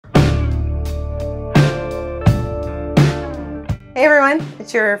Hey everyone,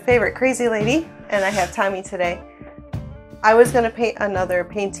 it's your favorite crazy lady, and I have Tommy today. I was going to paint another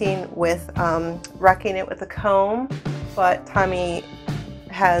painting with wrecking it with a comb, but Tommy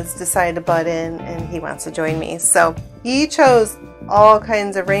has decided to butt in and he wants to join me. So he chose all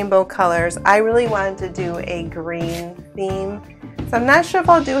kinds of rainbow colors. I really wanted to do a green theme, so I'm not sure if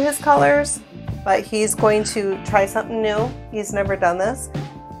I'll do his colors, but he's going to try something new. He's never done this.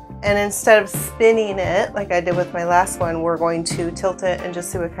 And instead of spinning it like I did with my last one, we're going to tilt it and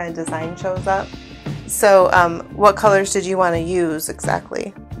just see what kind of design shows up. So what colors did you want to use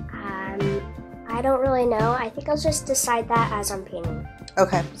exactly? I don't really know. I think I'll just decide that as I'm painting.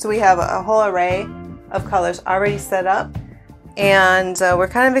 Okay, so we have a whole array of colors already set up, and we're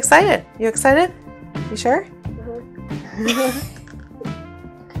kind of excited. You excited? You sure? Mm-hmm.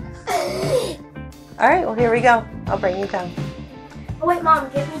 All right, well here we go. I'll bring you down. Oh wait, Mom,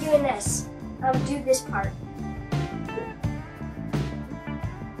 get me doing this. Do this part.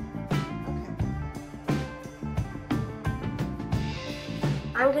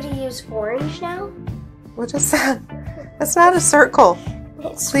 I'm gonna use orange now. What is that? That's not a circle.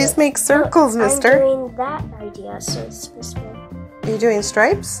 Please make circles, mister. I'm doing that idea, so it's supposed to be. Are you doing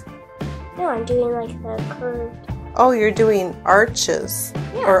stripes? No, I'm doing like the curved. Oh, you're doing arches,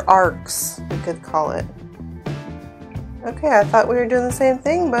 yeah. Or arcs, you could call it. Okay, I thought we were doing the same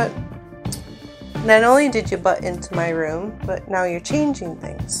thing, but not only did you butt into my room, but now you're changing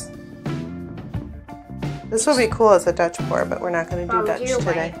things. This will be cool as a Dutch pour, but we're not going to do Dutch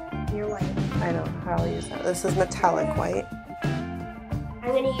today. White. You're white. I know how I'll use that. This is metallic white. I'm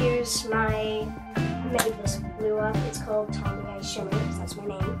going to use I made this blue up. It's called Tommy Ice Shimmer, because that's my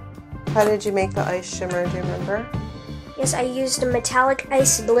name. How did you make the ice shimmer, do you remember? Yes, I used a metallic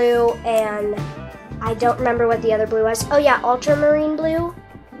ice blue, and I don't remember what the other blue was. Oh yeah, ultramarine blue,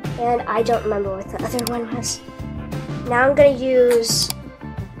 and I don't remember what the other one was. Now I'm going to use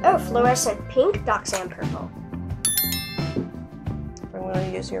fluorescent pink, dark sand purple. I'm going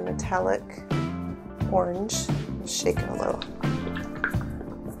to use your metallic orange. Shake it a little.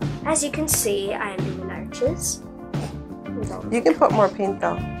 As you can see, I am doing arches. You can put more paint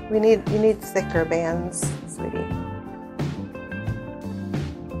though. You need thicker bands, sweetie.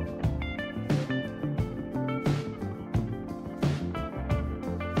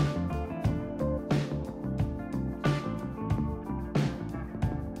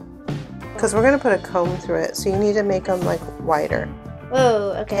 Because we're going to put a comb through it, so you need to make them like wider.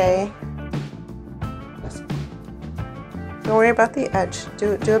 Oh, okay. Don't worry about the edge.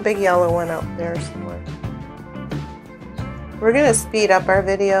 Do a big yellow one out there somewhere. We're going to speed up our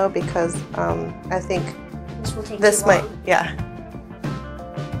video because I think this will take this too might, long. yeah.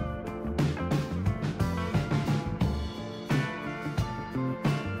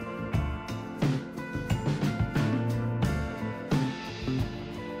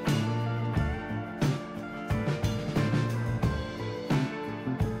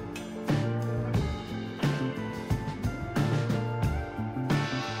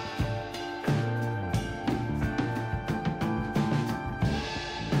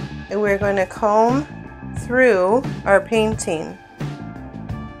 And we're going to comb through our painting.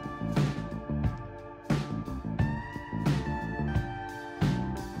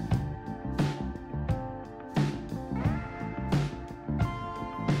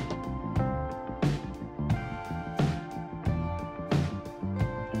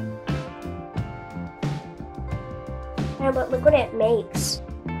 Yeah, but look what it makes.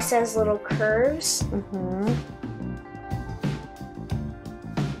 It says little curves. Mm-hmm.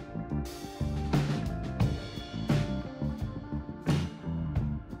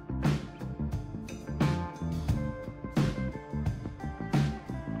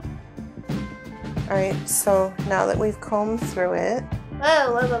 Alright, so now that we've combed through it...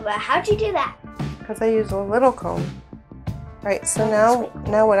 Whoa, how'd you do that? Because I use a little comb. Alright, so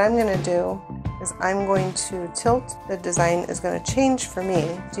now what I'm going to do is I'm going to tilt. The design is going to change for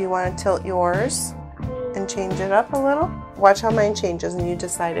me. Do you want to tilt yours and change it up a little? Watch how mine changes and you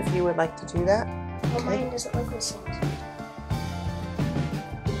decide if you would like to do that. Well, mine doesn't look the same.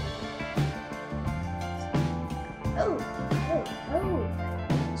 Oh.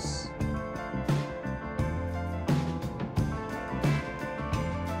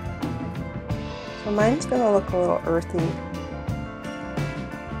 So mine's going to look a little earthy.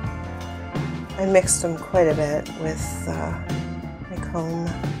 I mixed them quite a bit with my comb.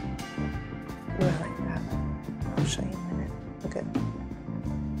 Ooh, I like that. I'll show you in a minute. Look at,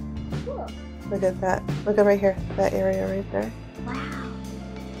 cool. Look at that. Look at right here. That area right there. Wow.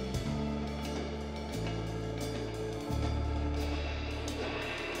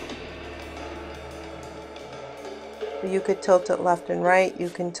 You could tilt it left and right. You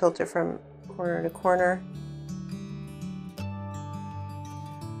can tilt it from corner to corner.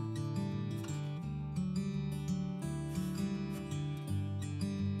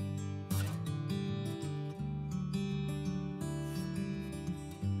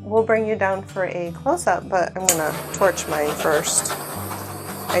 We'll bring you down for a close-up, but I'm gonna torch mine first.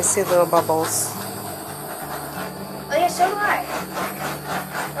 I see little bubbles. Oh yeah, so do I.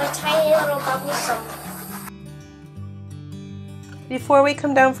 Those tiny little bubbles. Before we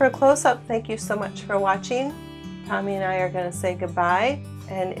come down for a close-up, thank you so much for watching. Tommy and I are gonna say goodbye.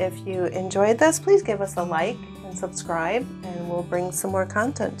 And if you enjoyed this, please give us a like and subscribe, and we'll bring some more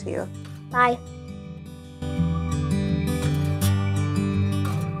content to you. Bye.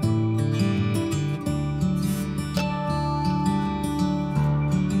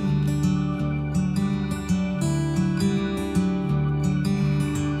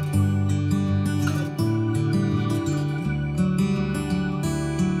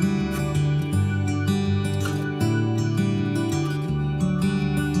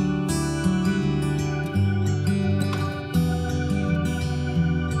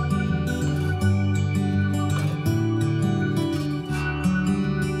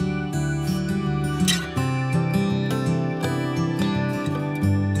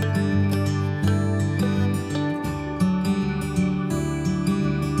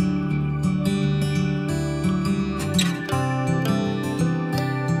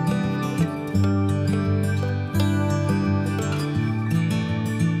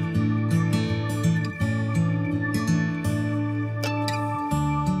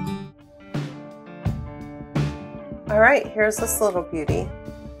 All right, here's this little beauty.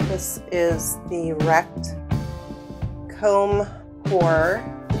 This is the wrecked comb pourer.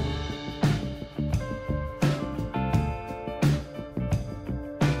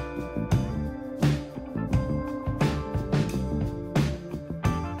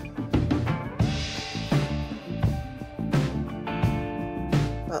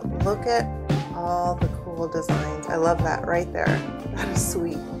 But look at all the cool designs. I love that right there. That is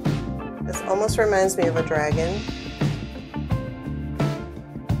sweet. This almost reminds me of a dragon.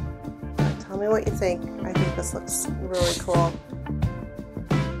 Tell me what you think. I think this looks really cool.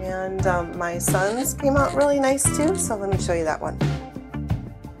 And my son's came out really nice too, so let me show you that one.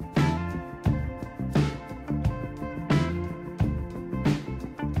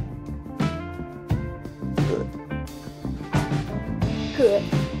 Good.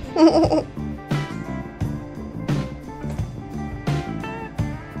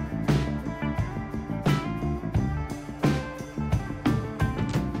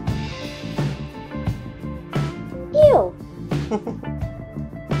 Ew.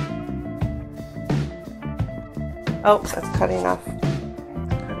 Oh, that's cutting off.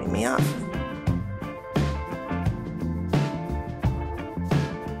 Cutting me off.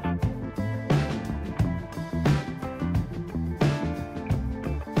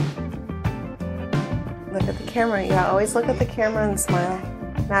 Look at the camera. Yeah, always look at the camera and smile.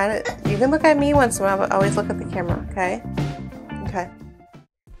 You can look at me once in a while, but always look at the camera, okay? Okay.